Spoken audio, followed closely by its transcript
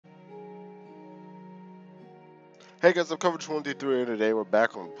Hey guys, I'm Cover 23 and today we're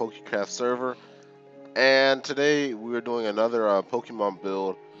back on the Pokecraft server. And today we're doing another Pokemon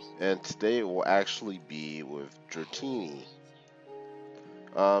build. And today it will actually be with Dratini.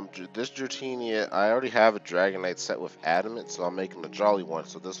 This Dratini, I already have a Dragonite set with Adamant, so I'm making the Jolly one.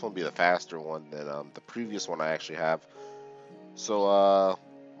 So this one will be the faster one than the previous one I actually have. So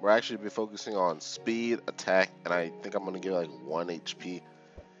we're actually be focusing on speed, attack, and I think I'm going to give like 1 HP.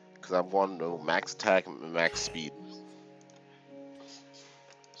 Because I'm going to max attack and max speed.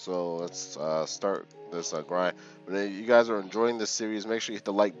 So let's start this grind. But if you guys are enjoying this series, make sure you hit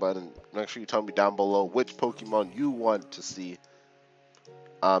the like button. Make sure you tell me down below which Pokemon you want to see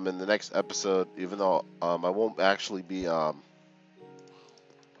in the next episode. Even though I won't actually be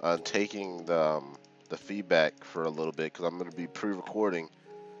taking the feedback for a little bit because I'm going to be pre-recording.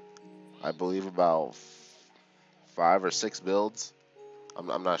 I believe about 5 or 6 builds.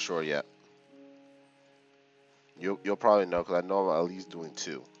 I'm not sure yet. You'll probably know because I know I'm at least doing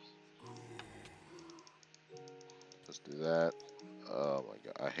 2. Let's do that. Oh my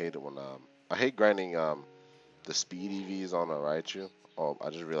god, I hate it when I hate grinding the speed EVs on a Raichu. Oh, I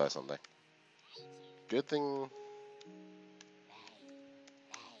just realized something. Good thing.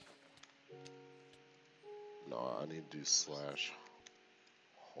 No, I need to do slash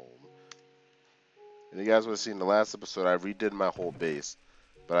home. And you guys would have seen the last episode, I redid my whole base.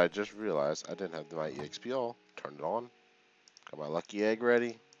 But I just realized I didn't have my EXP all. Turned it on. Got my lucky egg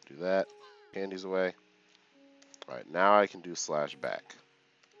ready. Do that. Candies away. Alright, now I can do slash back.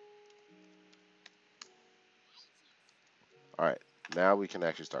 Alright, now we can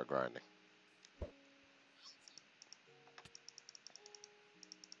actually start grinding.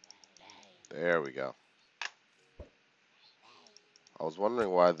 There we go. I was wondering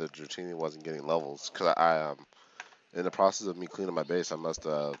why the Dratini wasn't getting levels. Because I in the process of me cleaning my base, I must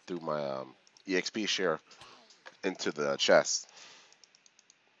threw my EXP share into the chest.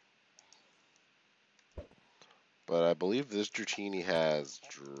 But I believe this Dratini has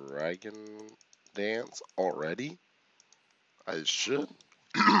Dragon Dance already. I should.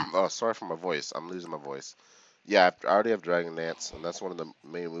 Oh, sorry for my voice. I'm losing my voice. Yeah, I already have Dragon Dance, and that's one of the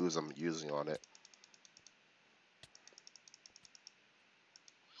main moves I'm using on it.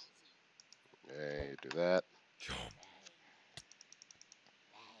 Okay, do that.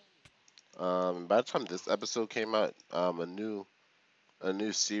 By the time this episode came out, a new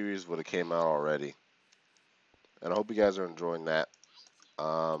series would have came out already, and I hope you guys are enjoying that.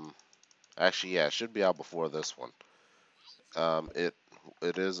 Actually, yeah, it should be out before this one. It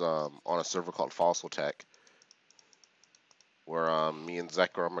is on a server called Fossil Tech, where me and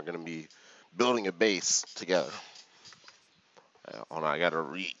Zekrom are gonna be building a base together. Hold on, I gotta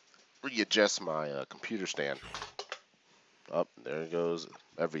readjust my computer stand. Up there goes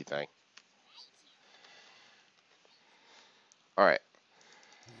everything. All right.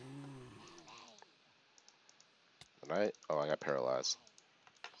 Oh, I got paralyzed.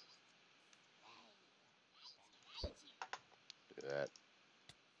 Do that.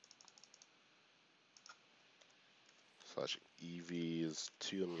 Slash EVs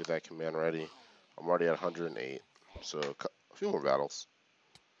 2. Let me get that command ready. I'm already at 108, so a few more battles.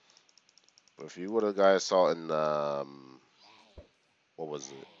 But if you would have guys saw in what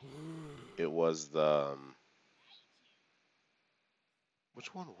was it? It was the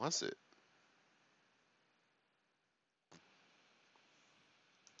which one was it?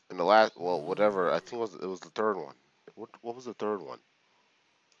 In the last, well, whatever. I think it was the third one. What was the third one?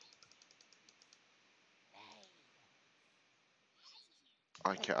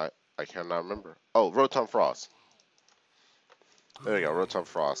 I cannot remember. Oh, Rotom Frost. There you go, Rotom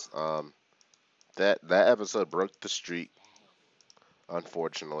Frost. That episode broke the streak,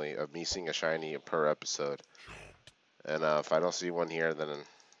 unfortunately, of me seeing a shiny per episode. And if I don't see one here, then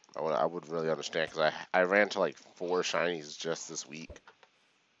I would really understand because I ran to like 4 shinies just this week.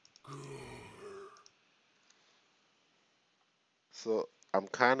 So I'm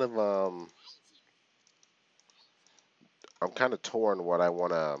kind of torn what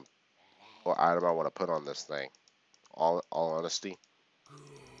item I want to put on this thing. All honesty.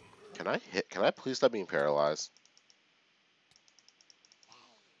 Can I please stop being paralyzed?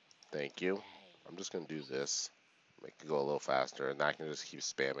 Thank you. I'm just gonna do this. Make it go a little faster, and I can just keep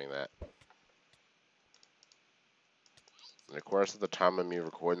spamming that. And of course, at the time of me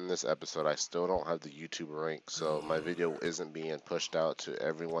recording this episode, I still don't have the YouTube rank, so my video isn't being pushed out to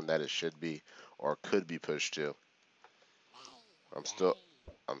everyone that it should be or could be pushed to. I'm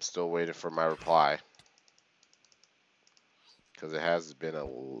still waiting for my reply because it has been a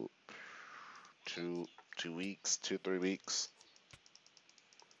 2 weeks, 3 weeks.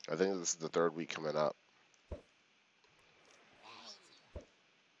 I think this is the 3rd week coming up.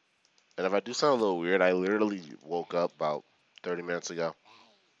 And if I do sound a little weird, I literally woke up about 30 minutes ago.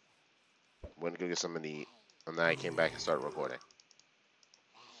 Went to go get something to eat. And then I came back and started recording.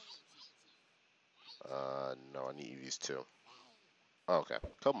 No, I need EVs too. Oh, okay.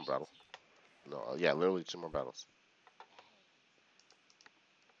 Couple more battles. No, yeah, literally 2 more battles.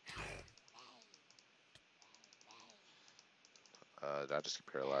 Did I just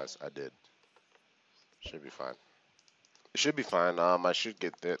get paralyzed? I did. Should be fine. It should be fine. I should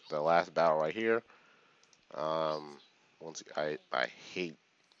get the last battle right here. Once I hate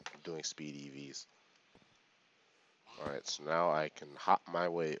doing speed EVs. All right, so now I can hop my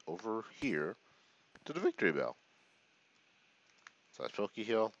way over here to the victory bell. So that's Poke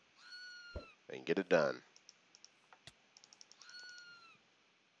Heal and get it done.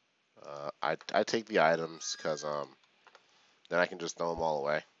 I take the items because then I can just throw them all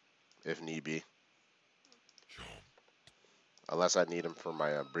away if need be. Unless I need them for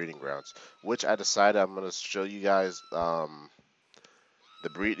my breeding grounds, which I decided I'm gonna show you guys the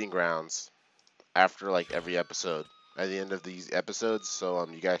breeding grounds after like every episode at the end of these episodes, so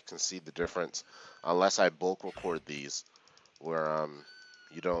you guys can see the difference. Unless I bulk record these, where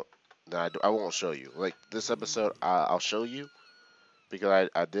you don't, then I won't show you. Like this episode, I'll show you because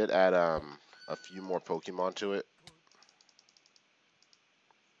I did add a few more Pokemon to it.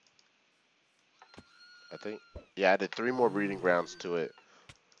 I think, yeah, I did 3 more breeding grounds to it.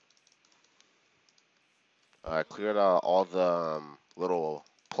 I cleared out all the little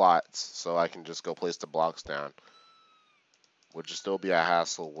plots so I can just go place the blocks down, which will still be a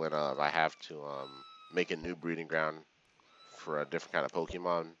hassle when I have to make a new breeding ground for a different kind of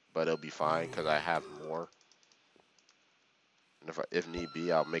Pokemon, but it'll be fine because I have more. And if need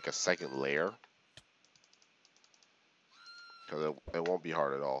be, I'll make a second layer because it won't be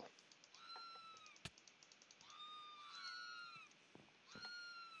hard at all.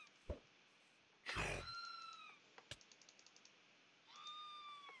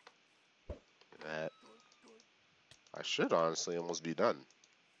 That I should honestly almost be done.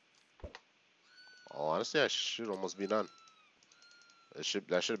 All honesty, I should almost be done. That should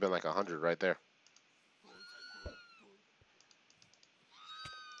have been like 100 right there.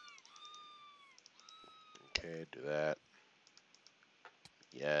 Okay, do that.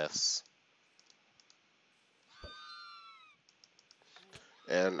 Yes.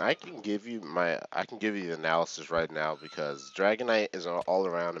 And I can give you the analysis right now because Dragonite is an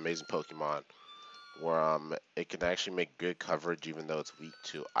all-around amazing Pokemon where it can actually make good coverage even though it's weak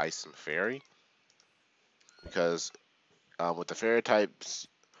to Ice and Fairy. Because with the Fairy types,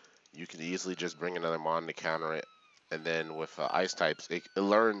 you can easily just bring another Mon to counter it, and then with Ice types, it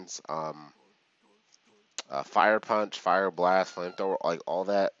learns Fire Punch, Fire Blast, Flamethrower, like all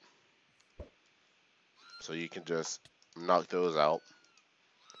that. So you can just knock those out.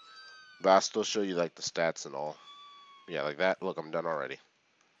 But I'll still show you like the stats and all. Yeah, like that. Look, I'm done already.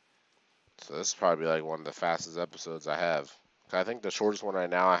 So this is probably like one of the fastest episodes I have. I think the shortest one right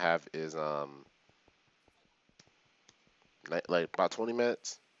now I have is like about 20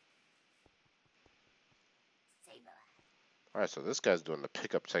 minutes. Alright, so this guy's doing the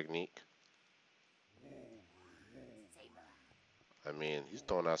pickup technique. I mean, he's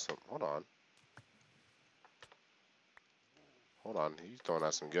throwing out some, hold on. Hold on, he's throwing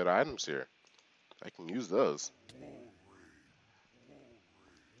out some good items here. I can use those.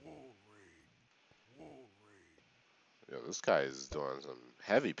 Yo, this guy is doing some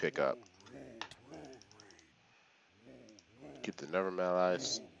heavy pickup. Keep the Nevermelt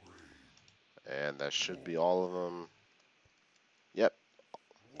Ice. And that should be all of them. Yep,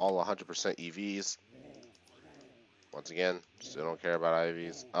 all 100% EVs. Once again, still don't care about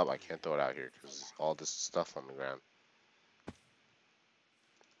IVs. Oh, I can't throw it out here because all this stuff on the ground.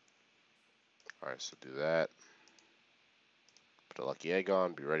 Alright, so do that. Put a Lucky Egg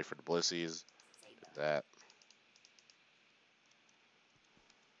on. Be ready for the Blissies. Do that.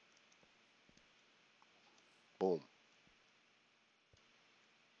 Boom.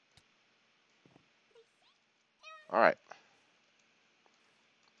 Alright.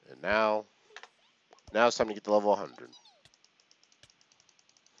 And now it's time to get to level 100.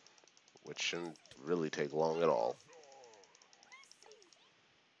 Which shouldn't really take long at all.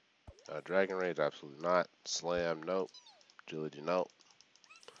 Dragon Rage, absolutely not. Slam, nope. Agility, nope.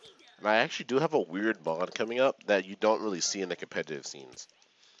 And I actually do have a weird bond coming up that you don't really see in the competitive scenes.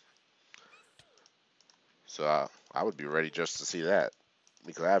 So I would be ready just to see that.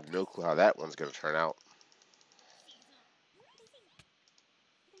 Because I have no clue how that one's going to turn out.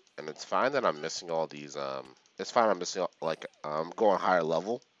 And it's fine that I'm missing all these, it's fine I'm missing, like, going higher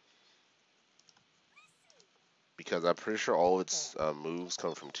level. Because I'm pretty sure all its moves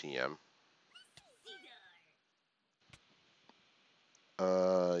come from TM.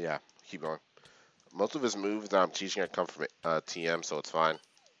 Yeah, keep going. Most of his moves that I'm teaching come from TM, so it's fine.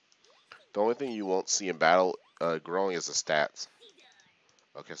 The only thing you won't see in battle growing is the stats.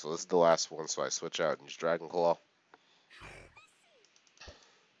 Okay, so this is the last one, so I switch out and use Dragon Claw.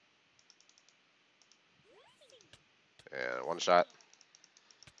 And one shot.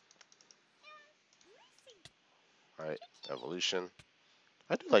 Alright, evolution.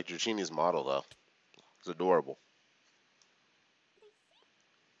 I do like Dratini's model though. It's adorable.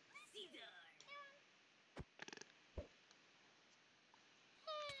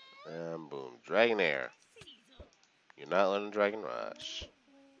 And boom, Dragonair. You're not letting Dragon Rush.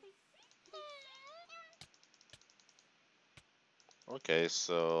 Okay,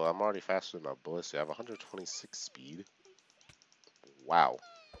 so I'm already faster than my Bliss. I have 126 speed. Wow.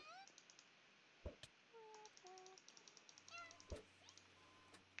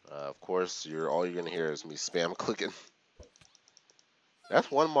 Of course, all you're gonna hear is me spam clicking.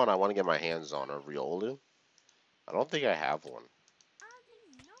 That's one mod I want to get my hands on, a Riolu. I don't think I have one.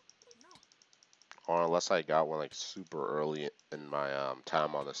 Or unless I got one like super early in my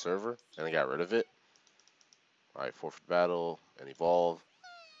time on the server and I got rid of it. Alright, forfeit battle and evolve.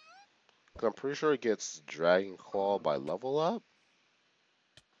 Cause I'm pretty sure it gets Dragon Claw by level up.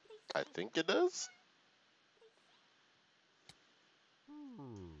 I think it does.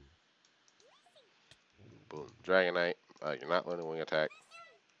 Boom, Dragonite. You're not learning wing attack.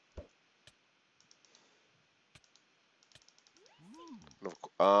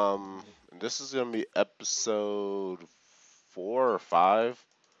 This is gonna be episode 4 or 5.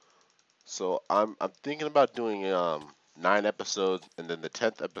 So I'm thinking about doing 9 episodes, and then the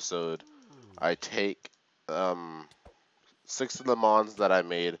 10th episode I take 6 of the mons that I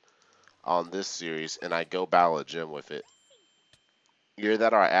made on this series and I go battle a gym with it. Either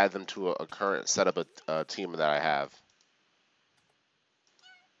that or I add them to a current setup team that I have.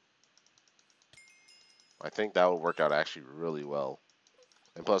 I think that would work out actually really well.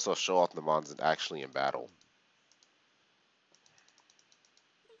 And plus I'll show off the mons actually in battle.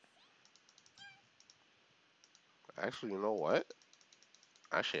 Actually, you know what?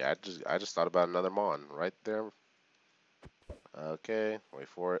 Actually, I just thought about another mon right there. Okay, wait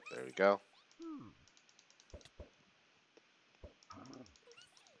for it. There we go.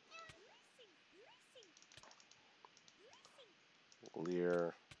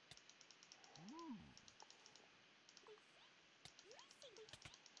 Leer.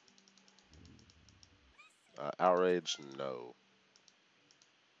 Outrage, no.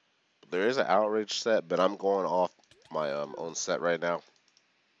 There is an outrage set, but I'm going off my own set right now.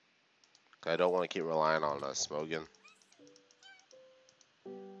 I don't want to keep relying on Smogan.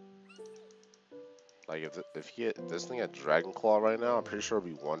 Like if this thing had Dragon Claw right now, I'm pretty sure it'll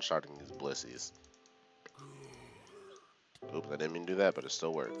be one-shotting these Blissies. Oops, I didn't mean to do that, but it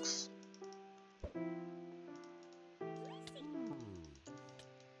still works.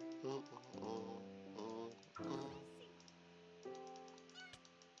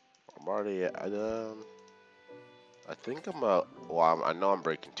 I'm already I think I'm well, I know I'm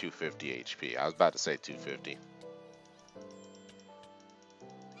breaking 250 HP. I was about to say 250.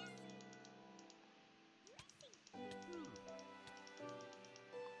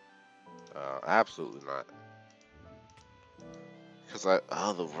 Absolutely not. Because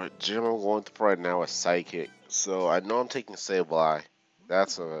the gym I'm going through right now is Psychic, so I know I'm taking Sableye.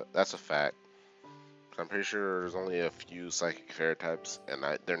 That's a fact. I'm pretty sure there's only a few Psychic Fairy types, and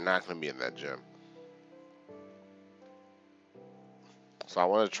they're not going to be in that gym. So I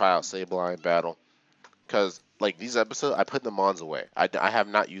want to try out Sableye in battle. Because, like, these episodes, I put the Mons away. I have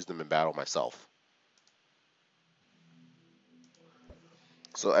not used them in battle myself.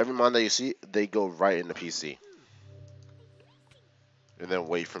 So every Mon that you see, they go right into PC. And then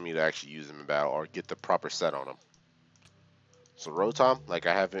wait for me to actually use them in battle or get the proper set on them. So Rotom, like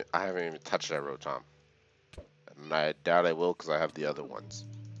I haven't even touched that Rotom. And I doubt I will because I have the other ones.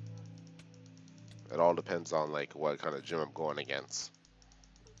 It all depends on like what kind of gym I'm going against.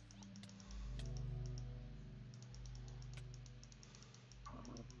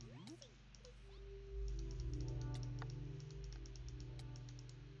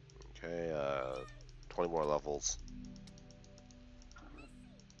 Okay, 20 more levels.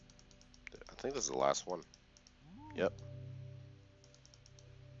 I think this is the last one. Yep.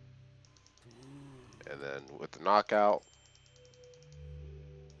 And then with the knockout,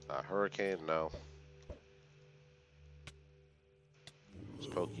 Hurricane, no. It's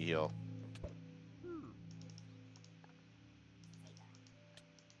Poke Heal.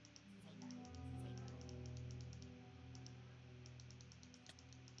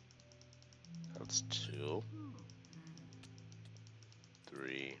 That's 2.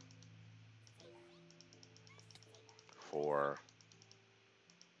 3, 4.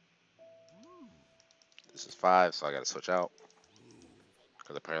 This is 5, so I gotta switch out.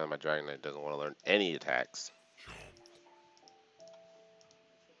 Because apparently my Dragonite doesn't want to learn any attacks.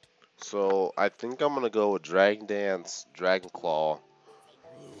 So I think I'm gonna go with Dragon Dance, Dragon Claw,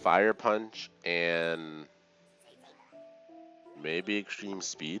 Fire Punch, and maybe Extreme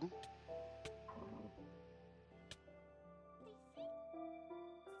Speed.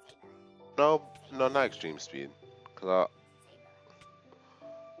 No, not Extreme Speed. Cause I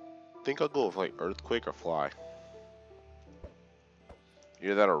think I'll go with like Earthquake or Fly.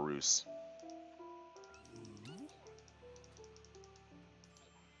 Either that or Roost.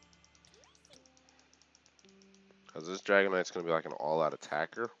 Cause this Dragonite's gonna be like an all-out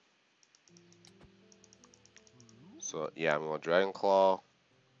attacker. So yeah, I'm going Dragon Claw,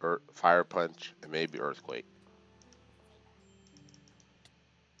 Fire Punch, and maybe Earthquake.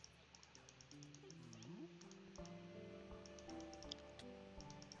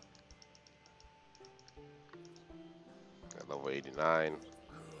 At level 89.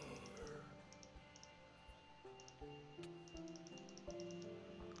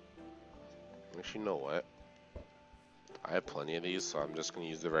 Actually, you know what? I have plenty of these, so I'm just gonna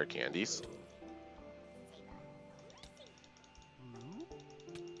use the rare candies.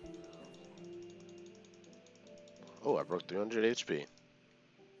 Oh, I broke 300 HP.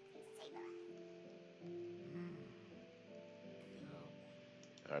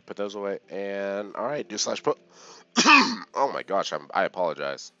 Alright, put those away. And, alright, do slash put. Oh my gosh, I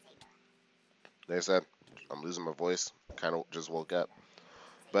apologize. Like I said, I'm losing my voice. Kind of just woke up.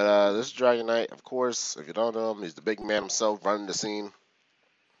 But this is Dragonite, of course. If you don't know him, he's the big man himself running the scene.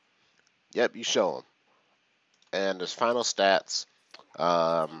 Yep, you show him. And his final stats.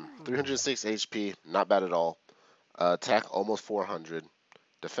 306 HP, not bad at all. Attack almost 400.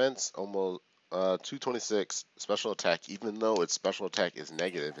 Defense almost 226. Special attack, even though its special attack is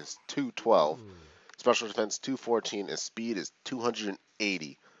negative, is 212. Special defense 214, and speed is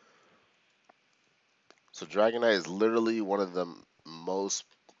 280. So Dragonite is literally one of the most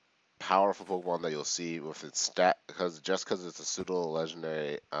powerful Pokemon that you'll see with its stat, because it's a pseudo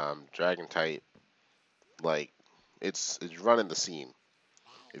legendary Dragon type, like it's running the scene.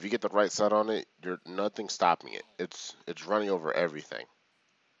 If you get the right set on it, you're nothing stopping it. It's running over everything.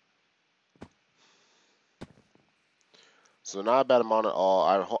 So not a bad amount at all.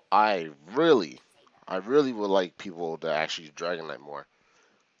 I really would like people to actually use Dragonite more.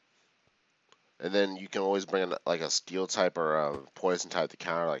 And then you can always bring in like a steel type or a poison type to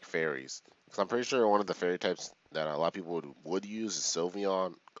counter like fairies. Because I'm pretty sure one of the fairy types that a lot of people would use is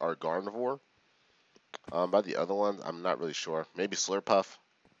Sylveon or Gardevoir. But the other ones, I'm not really sure. Maybe Slurpuff.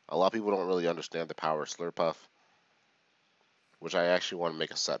 A lot of people don't really understand the power of Slurpuff, which I actually want to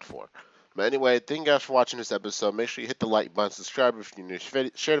make a set for. But anyway, thank you guys for watching this episode. Make sure you hit the like button, subscribe if you're new,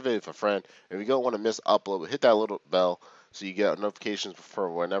 share the video with a friend. If you don't want to miss upload, hit that little bell so you get notifications for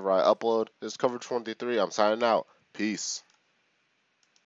whenever I upload. This is Coverage 23. I'm signing out. Peace.